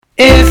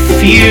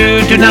If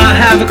you do not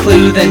have a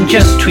clue, then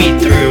just tweet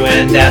through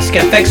and ask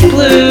FX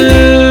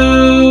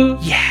Blue.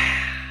 Yeah.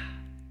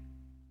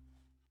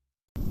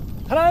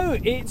 Hello,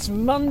 it's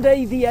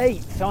Monday the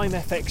 8th. I'm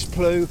FX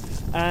Blue,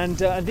 and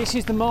this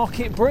is the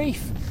market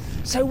brief.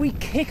 So we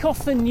kick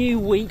off the new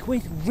week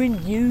with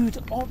renewed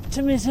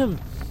optimism.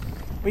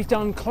 We've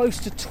done close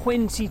to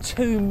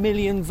 22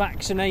 million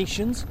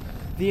vaccinations.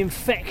 The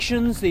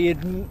infections, the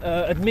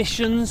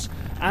admissions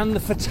and the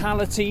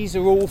fatalities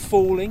are all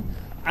falling.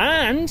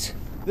 And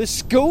the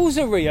schools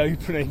are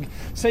reopening,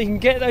 so you can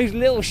get those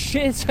little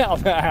shits out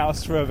of the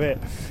house for a bit.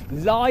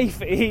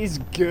 Life is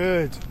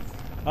good.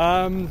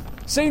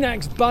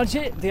 Sunak's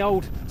budget, the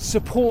old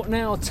support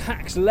now,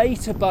 tax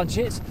later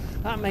budget,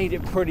 that made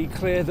it pretty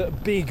clear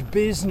that big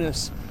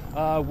business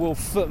will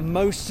foot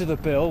most of the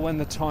bill when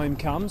the time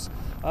comes.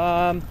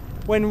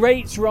 When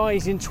rates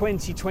rise in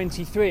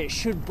 2023, it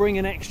should bring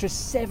an extra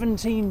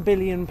 £17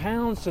 billion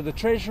to the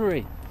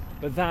Treasury.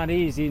 But that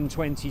is in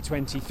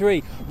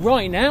 2023.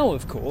 Right now,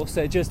 of course,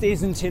 there just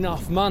isn't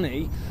enough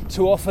money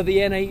to offer the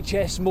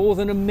NHS more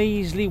than a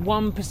measly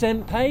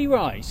 1% pay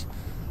rise.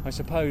 I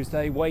suppose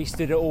they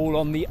wasted it all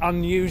on the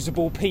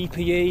unusable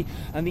PPE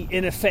and the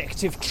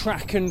ineffective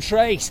track and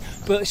trace.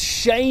 But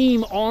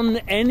shame on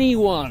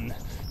anyone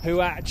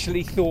who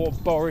actually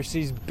thought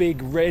Boris's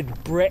big red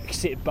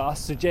Brexit bus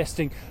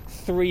suggesting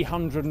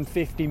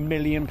 £350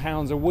 million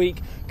a week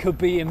could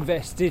be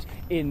invested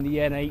in the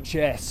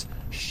NHS.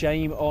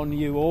 Shame on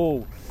you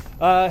all.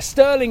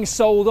 Sterling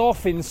sold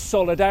off in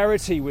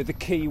solidarity with the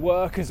key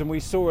workers, and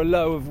we saw a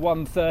low of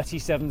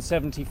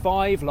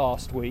 137.75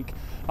 last week.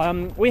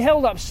 We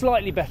held up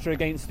slightly better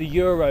against the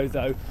euro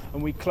though,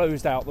 and we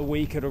closed out the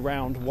week at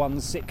around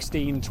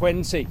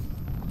 116.20.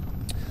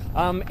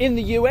 In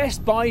the US,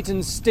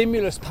 Biden's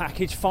stimulus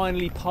package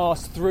finally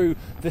passed through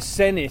the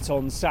Senate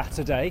on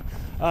Saturday.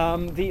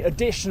 The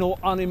additional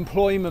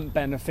unemployment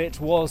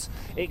benefit was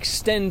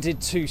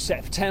extended to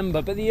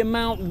September, but the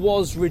amount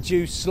was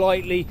reduced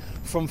slightly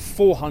from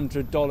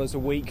 $400 a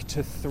week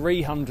to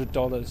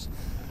 $300.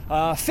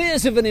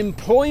 Fears of an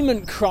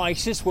employment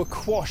crisis were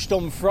quashed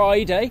on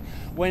Friday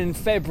when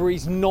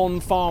February's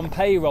non-farm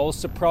payroll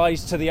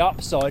surprised to the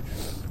upside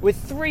with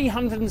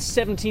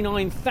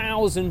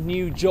 379,000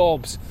 new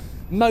jobs.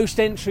 Most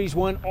entries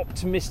weren't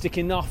optimistic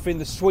enough in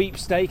the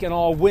sweepstake, and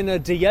our winner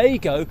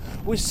Diego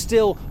was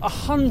still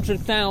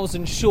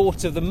 100,000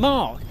 short of the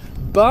mark.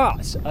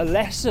 But a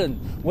lesson: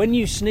 when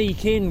you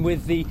sneak in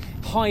with the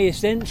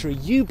highest entry,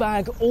 you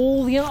bag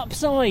all the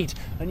upside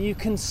and you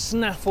can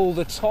snaffle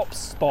the top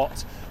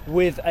spot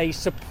with a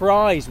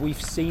surprise.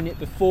 We've seen it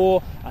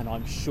before, and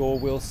I'm sure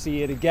we'll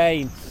see it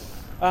again.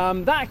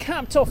 That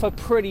capped off a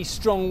pretty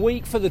strong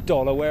week for the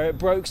dollar, where it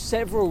broke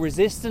several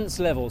resistance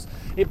levels.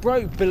 It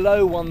broke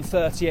below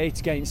 138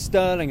 against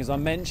sterling, as I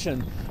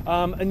mentioned,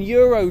 and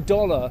euro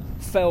dollar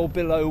fell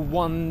below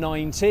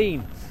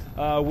 119.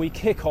 We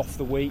kick off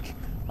the week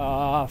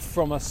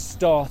from a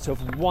start of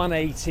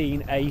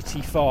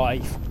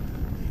 118.85.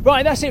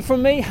 Right, that's it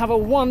from me. Have a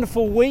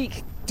wonderful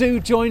week.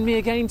 Do join me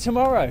again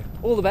tomorrow.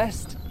 All the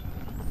best.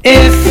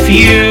 If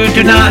you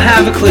do not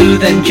have a clue,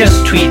 then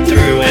just tweet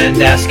through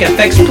and ask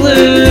FX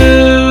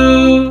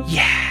Blue.